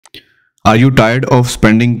Are you tired of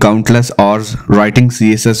spending countless hours writing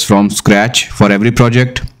CSS from scratch for every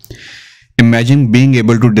project? Imagine being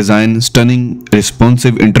able to design stunning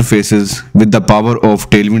responsive interfaces with the power of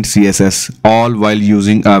Tailwind CSS, all while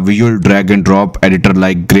using a visual drag and drop editor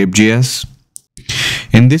like GrapesJS.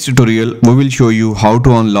 In this tutorial, we will show you how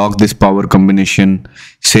to unlock this power combination,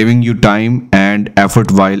 saving you time and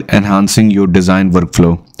effort while enhancing your design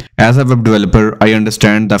workflow. As a web developer, I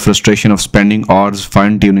understand the frustration of spending hours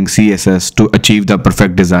fine-tuning CSS to achieve the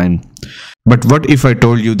perfect design. But what if I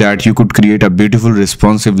told you that you could create a beautiful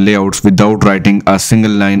responsive layouts without writing a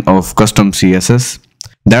single line of custom CSS?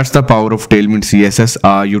 That's the power of Tailwind CSS,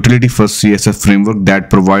 a utility-first CSS framework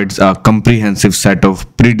that provides a comprehensive set of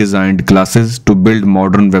pre-designed classes to build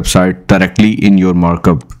modern websites directly in your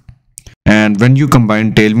markup. And when you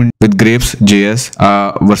combine Tailwind with GrapesJS,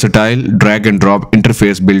 a versatile drag and drop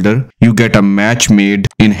interface builder, you get a match made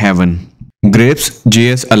in heaven.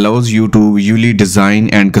 GrapesJS allows you to visually design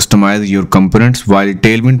and customize your components, while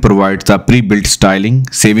Tailwind provides the pre-built styling,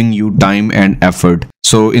 saving you time and effort.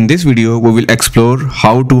 So in this video, we will explore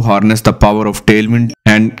how to harness the power of Tailwind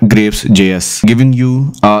and GrapesJS, giving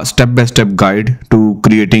you a step-by-step guide to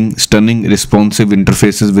creating stunning responsive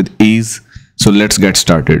interfaces with ease. So let's get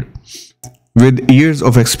started. With years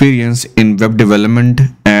of experience in web development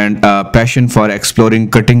and a passion for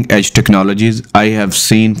exploring cutting-edge technologies, I have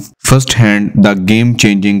seen firsthand the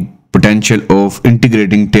game-changing potential of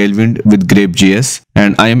integrating Tailwind with GrapesJS,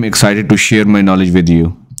 and I am excited to share my knowledge with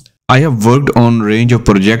you. I have worked on a range of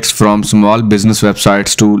projects from small business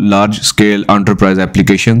websites to large-scale enterprise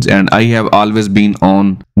applications, and I have always been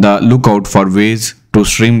on the lookout for ways to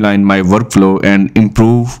streamline my workflow and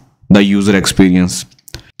improve the user experience.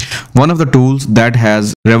 One of the tools that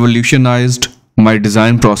has revolutionized my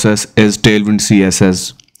design process is Tailwind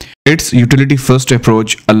CSS. Its utility-first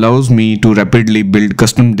approach allows me to rapidly build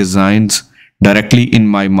custom designs directly in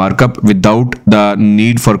my markup without the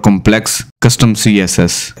need for complex custom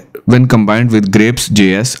CSS. When combined with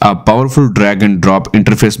GrapesJS, a powerful drag and drop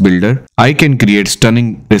interface builder, I can create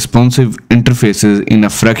stunning responsive interfaces in a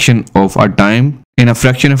fraction of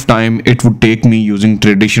time it would take me using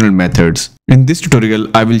traditional methods. In this tutorial,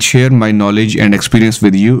 I will share my knowledge and experience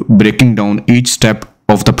with you, breaking down each step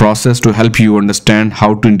of the process to help you understand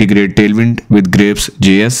how to integrate Tailwind with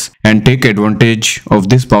GrapesJS and take advantage of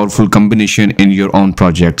this powerful combination in your own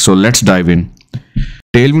project. So let's dive in.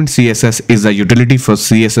 Tailwind CSS is a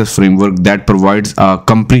utility-first CSS framework that provides a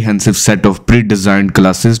comprehensive set of pre-designed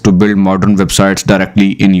classes to build modern websites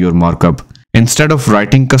directly in your markup. Instead of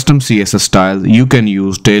writing custom CSS styles, you can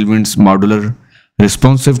use Tailwind's modular,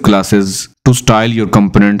 responsive classes to style your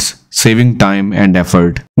components, saving time and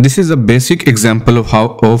effort. This is a basic example of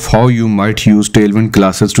how you might use Tailwind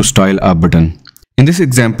classes to style a button. In this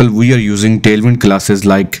example, we are using Tailwind classes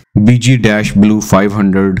like bg-blue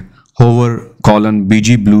 500, hover: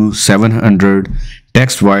 bg-blue 700,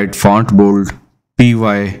 text white, font bold,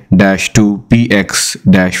 py-2,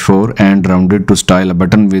 px-4, and rounded to style a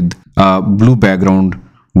button with a blue background,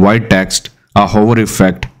 white text, a hover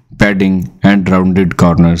effect, padding, and rounded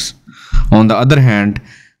corners. On the other hand,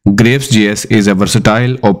 GrapesJS is a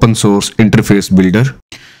versatile open source interface builder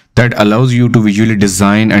that allows you to visually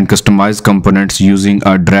design and customize components using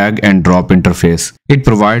a drag and drop interface. It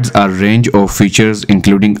provides a range of features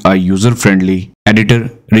including a user-friendly editor,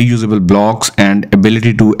 reusable blocks, and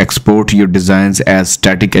ability to export your designs as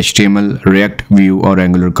static HTML, React, Vue, or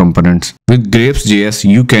Angular components. With GrapesJS,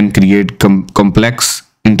 you can create complex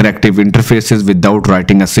interactive interfaces without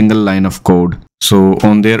writing a single line of code. So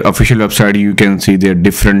on their official website, you can see their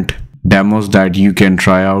different demos that you can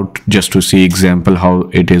try out just to see example how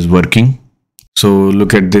it is working. So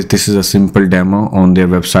look at this is a simple demo on their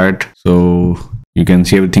website. So you can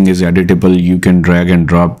see everything is editable. You can drag and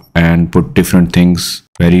drop and put different things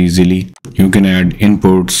very easily. You can add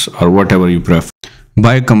inputs or whatever you prefer.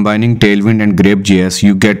 By combining Tailwind and GrapesJS,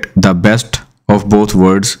 you get the best of both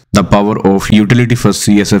worlds, the power of utility-first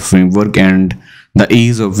CSS framework and the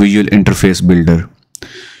ease of visual interface builder.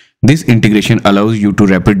 This integration allows you to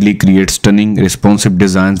rapidly create stunning responsive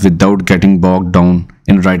designs without getting bogged down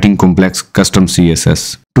in writing complex custom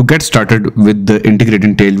CSS. To get started with the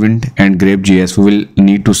integrating Tailwind and GrapesJS, we will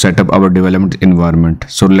need to set up our development environment.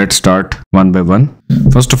 So let's start one by one.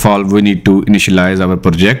 First of all, we need to initialize our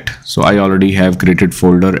project. So I already have created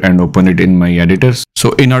folder and open it in my editors.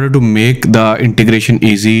 So in order to make the integration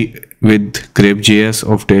easy with GrapesJS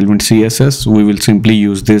of Tailwind CSS, we will simply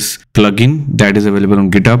use this plugin that is available on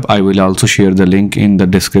GitHub. I will also share the link in the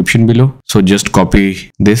description below. So just copy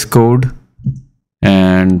this code,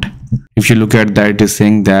 and if you look at that, it is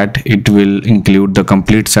saying that it will include the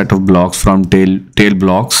complete set of blocks from tail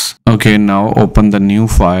blocks. Okay, now open the new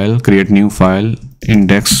file, create new file,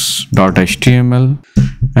 index.html,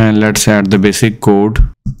 and let's add the basic code.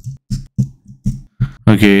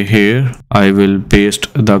 Okay, here I will paste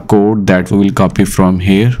the code that we will copy from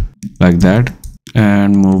here like that,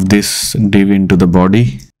 and move this div into the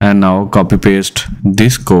body, and now copy paste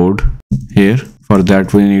this code here. For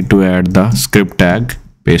that we need to add the script tag,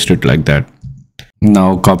 paste it like that.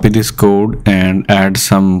 Now copy this code and add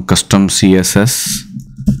some custom CSS.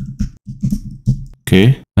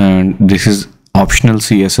 Okay, and this is optional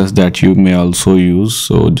CSS that you may also use,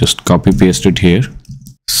 so just copy paste it here.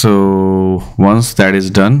 So once that is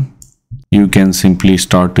done, you can simply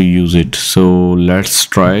start to use it. So let's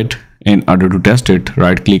try it. In order to test it,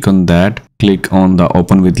 right click on that, click on the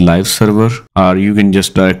open with live server, or you can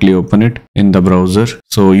just directly open it in the browser.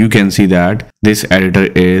 So you can see that this editor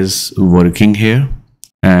is working here,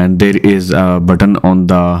 and there is a button on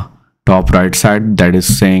the top right side that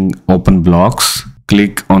is saying open blocks.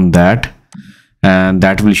 Click on that, and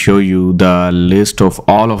that will show you the list of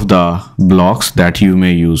all of the blocks that you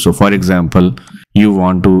may use. So for example, you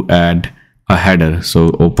want to add a header, so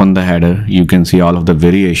open the header. You can see all of the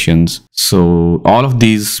variations. So all of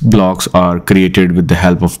these blocks are created with the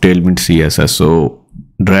help of Tailwind CSS. So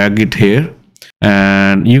drag it here,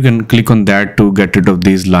 and you can click on that to get rid of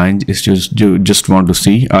these lines if you just want to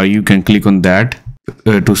see, or you can click on that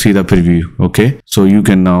to see the preview. Okay, so you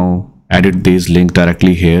can now edit these links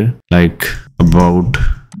directly here, like about,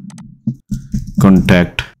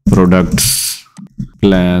 contact, products,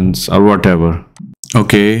 plans, or whatever.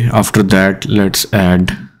 Okay, after that let's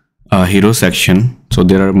add a hero section. So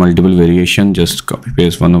there are multiple variations, just copy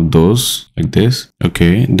paste one of those like this.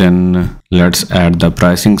 Okay, then let's add the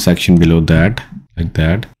pricing section below that like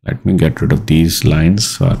that. Let me get rid of these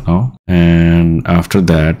lines for now, and after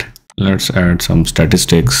that let's add some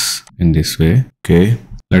statistics in this way. Okay,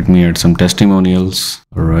 let me add some testimonials.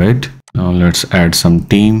 All right, now let's add some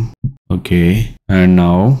team. Okay, and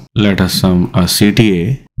now let us some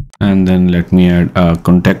CTA, and then let me add a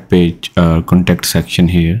contact page, contact section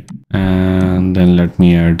here, and then let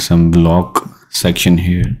me add some blog section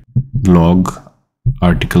here. Blog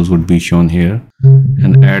articles would be shown here,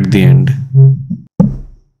 and at the end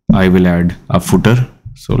I will add a footer.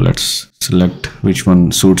 So let's select which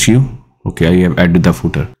one suits you. Okay, I have added the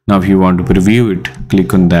footer. Now if you want to preview it,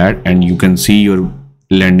 click on that, and you can see your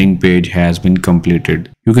landing page has been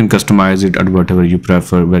completed. You can customize it at whatever you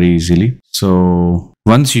prefer very easily. So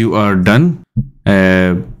once you are done,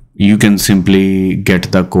 you can simply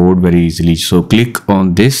get the code very easily. So click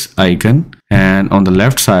on this icon, and on the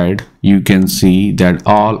left side you can see that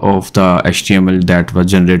all of the HTML that was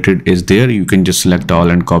generated is there. You can just select all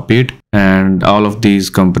and copy it, and all of these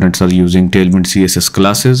components are using Tailwind CSS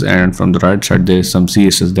classes, and from the right side there is some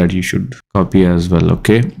CSS that you should copy as well.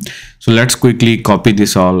 Okay, so let's quickly copy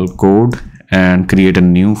this all code and create a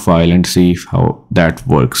new file and see how that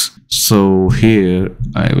works. So here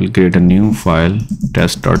I will create a new file,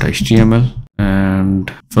 test.html,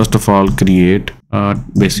 and first of all create a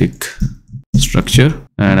basic structure,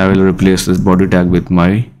 and I will replace this body tag with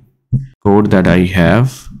my code that I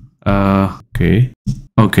have.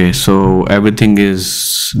 Okay, so everything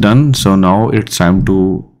is done. So now it's time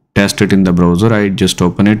to test it in the browser. I just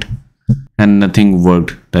open it and nothing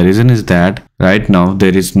worked. The reason is that right now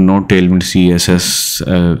there is no Tailwind CSS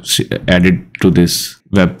added to this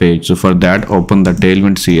web page. So for that, open the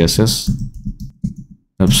Tailwind CSS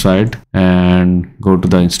website and go to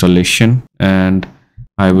the installation, and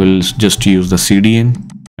I will just use the CDN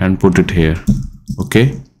and put it here.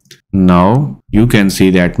 Okay, now you can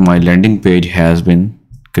see that my landing page has been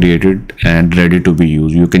created and ready to be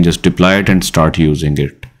used. You can just deploy it and start using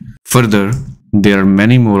it. Further, there are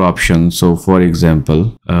many more options. So for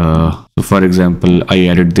example, I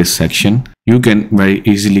added this section. You can very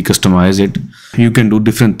easily customize it. You can do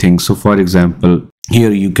different things. So for example,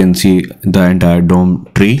 here you can see the entire DOM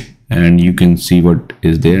tree, and you can see what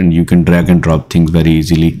is there, and you can drag and drop things very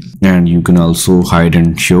easily, and you can also hide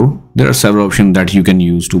and show. There are several options that you can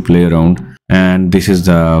use to play around, and this is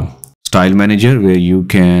the style manager where you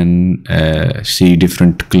can see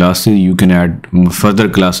different classes. You can add further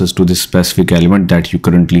classes to this specific element that you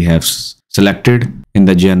currently have selected. In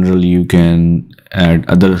the general, you can add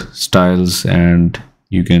other styles, and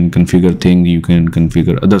you can configure things, you can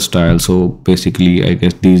configure other styles. So basically, I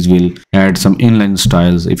guess these will add some inline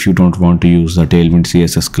styles if you don't want to use the Tailwind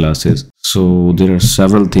CSS classes. So there are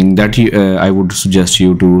several things that I would suggest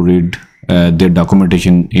you to read their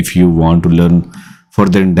documentation if you want to learn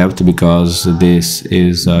further in depth because this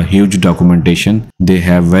is a huge documentation. They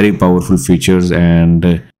have very powerful features and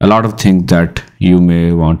a lot of things that you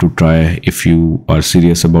may want to try if you are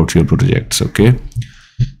serious about your projects. Okay,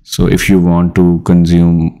 so if you want to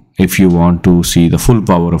see the full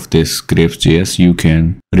power of this GrapesJS, you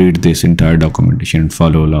can read this entire documentation and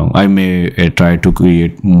follow along. I may try to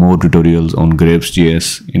create more tutorials on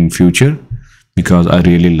GrapesJS in future because I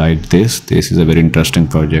really like this. This is a very interesting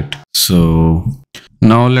project. So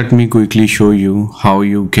now let me quickly show you how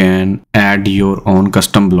you can add your own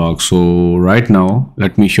custom blog. So right now,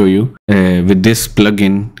 let me show you with this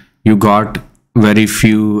plugin, you got very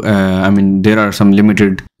few, there are some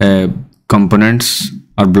limited components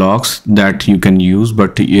or blocks that you can use,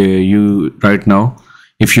 but you right now,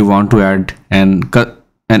 if you want to add an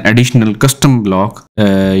additional custom block,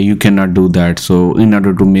 you cannot do that. So in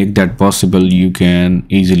order to make that possible, you can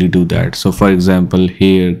easily do that. So for example,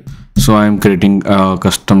 here, so I am creating a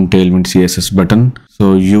custom Tailwind CSS button.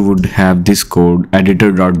 So you would have this code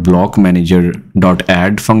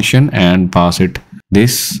editor.blockmanager.add function and pass it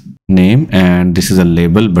this name, and this is a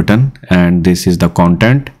label button, and this is the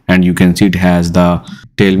content, and you can see it has the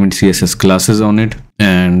Tailwind CSS classes on it,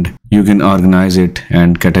 and you can organize it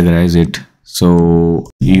and categorize it. So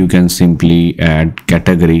you can simply add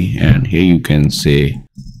category, and here you can say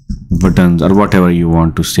buttons or whatever you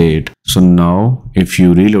want to say it. So now if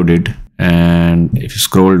you reload it and if you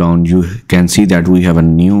scroll down, you can see that we have a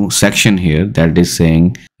new section here that is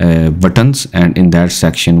saying buttons, and in that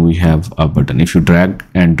section we have a button. If you drag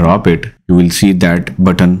and drop it, you will see that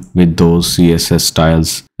button with those CSS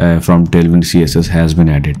styles from Tailwind CSS has been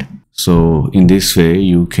added. So in this way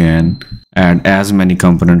you can add as many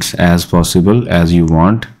components as possible as you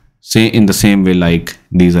want, say in the same way like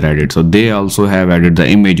these are added. So they also have added the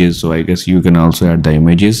images, so I guess you can also add the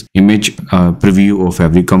image preview of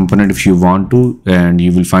every component if you want to, and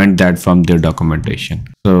you will find that from their documentation.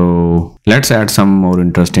 So let's add some more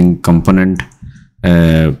interesting component.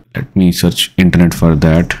 Let me search internet for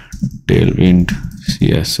that. Tailwind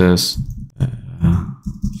CSS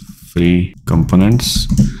free components.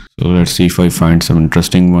 So let's see if I find some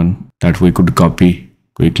interesting one that we could copy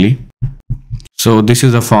quickly. So this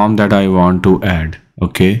is a form that I want to add.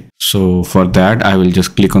 Okay, so for that I will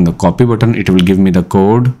just click on the copy button. It will give me the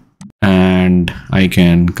code, and I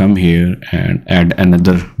can come here and add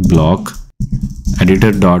another block,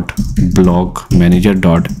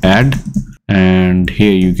 editor.blockmanager.add, and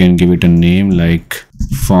here you can give it a name like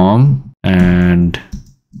form, and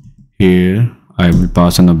here I will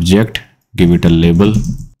pass an object, give it a label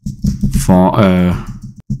form,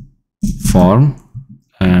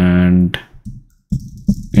 and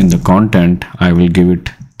in the content I will give it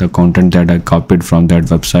the content that I copied from that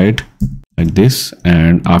website like this,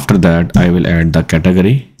 and after that I will add the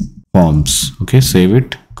category forms. Okay, save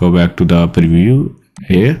it, go back to the preview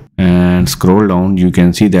here and scroll down. You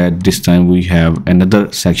can see that this time we have another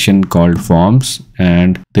section called forms,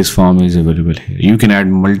 and this form is available here. You can add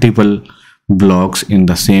multiple blocks in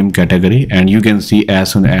the same category, and you can see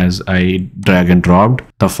as soon as I drag and dropped,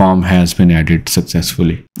 the form has been added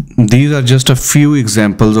successfully. These are just a few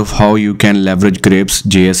examples of how you can leverage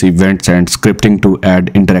GrapesJS events and scripting to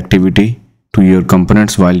add interactivity to your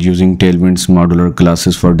components while using Tailwind's modular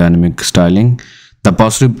classes for dynamic styling. The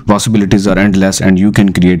possibilities are endless, and you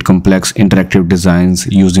can create complex interactive designs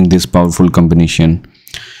using this powerful combination.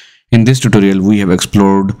 In this tutorial, we have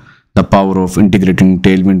explored the power of integrating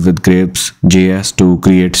Tailwind with GrapesJS to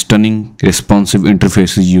create stunning responsive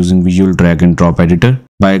interfaces using visual drag and drop editor.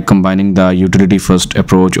 By combining the utility-first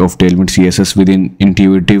approach of Tailwind CSS with an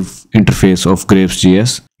intuitive interface of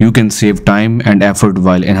GrapesJS, you can save time and effort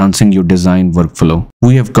while enhancing your design workflow.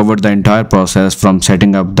 We have covered the entire process from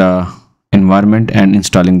setting up the environment and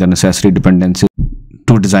installing the necessary dependencies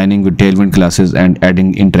to designing with Tailwind classes and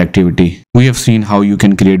adding interactivity. We have seen how you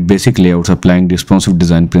can create basic layouts, applying responsive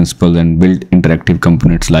design principles, and build interactive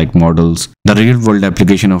components like models. The real-world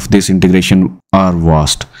application of this integration are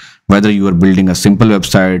vast. Whether you are building a simple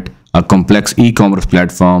website, a complex e-commerce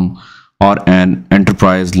platform, or an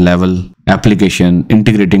enterprise-level application,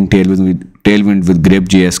 integrating Tailwind with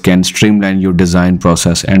GrapesJS can streamline your design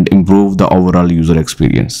process and improve the overall user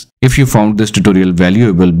experience. If you found this tutorial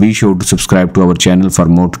valuable, be sure to subscribe to our channel for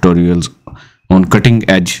more tutorials on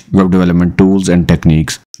cutting-edge web development tools and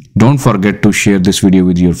techniques. Don't forget to share this video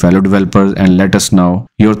with your fellow developers and let us know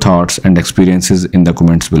your thoughts and experiences in the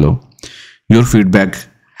comments below. Your feedback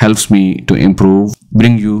helps me to improve,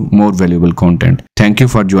 bring you more valuable content. Thank you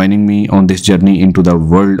for joining me on this journey into the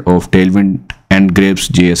world of Tailwind and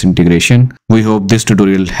GrapesJS integration. We hope this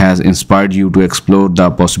tutorial has inspired you to explore the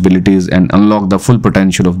possibilities and unlock the full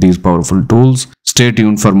potential of these powerful tools. Stay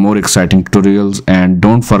tuned for more exciting tutorials and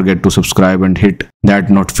don't forget to subscribe and hit that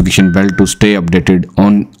notification bell to stay updated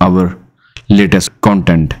on our latest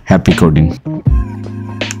content. Happy coding!